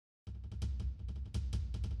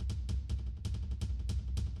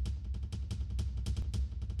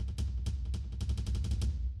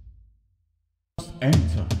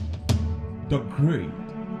enter the great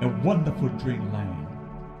and wonderful dreamland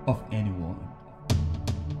of anyone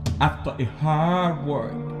after a hard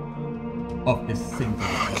work of a single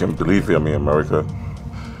life. I can't believe I'm in America.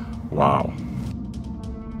 Wow.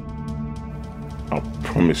 I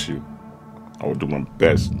promise you, I will do my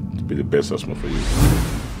best to be the best husband for you.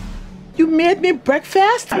 You made me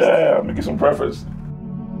breakfast? Yeah, I'm making some breakfast.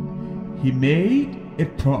 He made a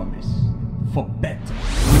promise for better.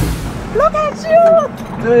 Look at you!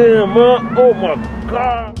 Damn, man. Oh my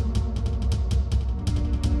God.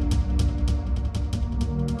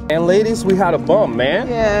 And ladies, we had a bump, man.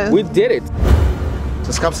 Yeah. We did it.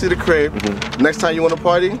 Just come see the crib. Next time you want to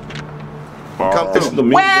party, come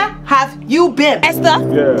through. Where have you been? Esther?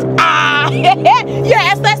 Yeah. Ah,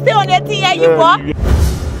 yeah, Esther still on that tea, you boy.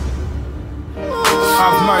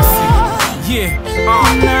 Have mercy.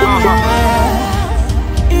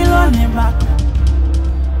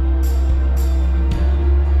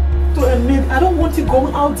 I don't want you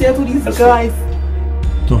going out there to these guys.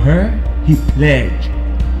 To her, he pledged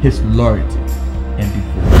his loyalty and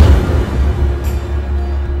devotion.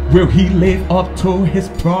 Will he live up to his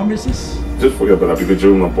promises? Just forget that I because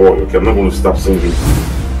you're my boy, okay? I'm not going to stop singing.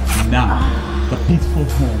 Now, the peaceful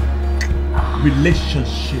home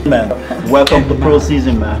relationship, man, welcome to pro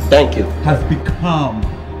season, man. Thank you. has become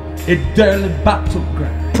a daily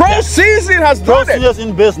battleground. Pro season has Pro done it. season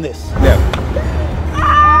in business. Yeah.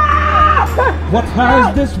 What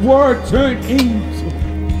has this world turned into?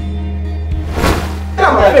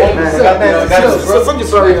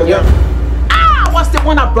 I was the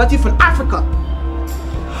one that brought you from Africa.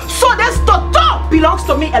 So this toto belongs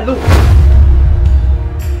to me alone.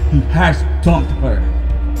 He has dumped her.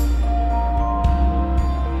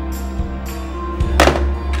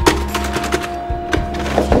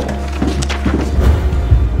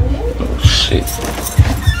 Shit.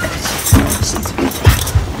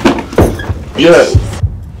 Yeah.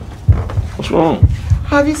 What's wrong?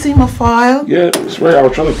 Have you seen my file? Yeah, it's right. I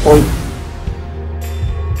was trying to call you.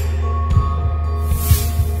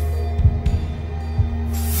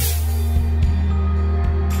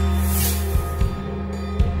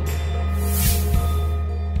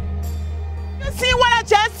 You see what I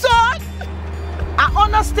just saw? I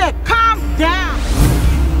understand. Calm down.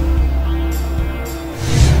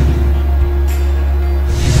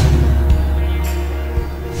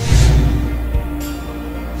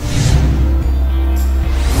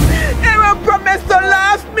 Promise to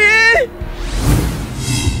love me.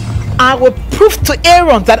 I will prove to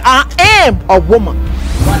Aaron that I am a woman.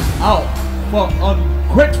 Watch out for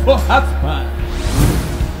ungrateful husband.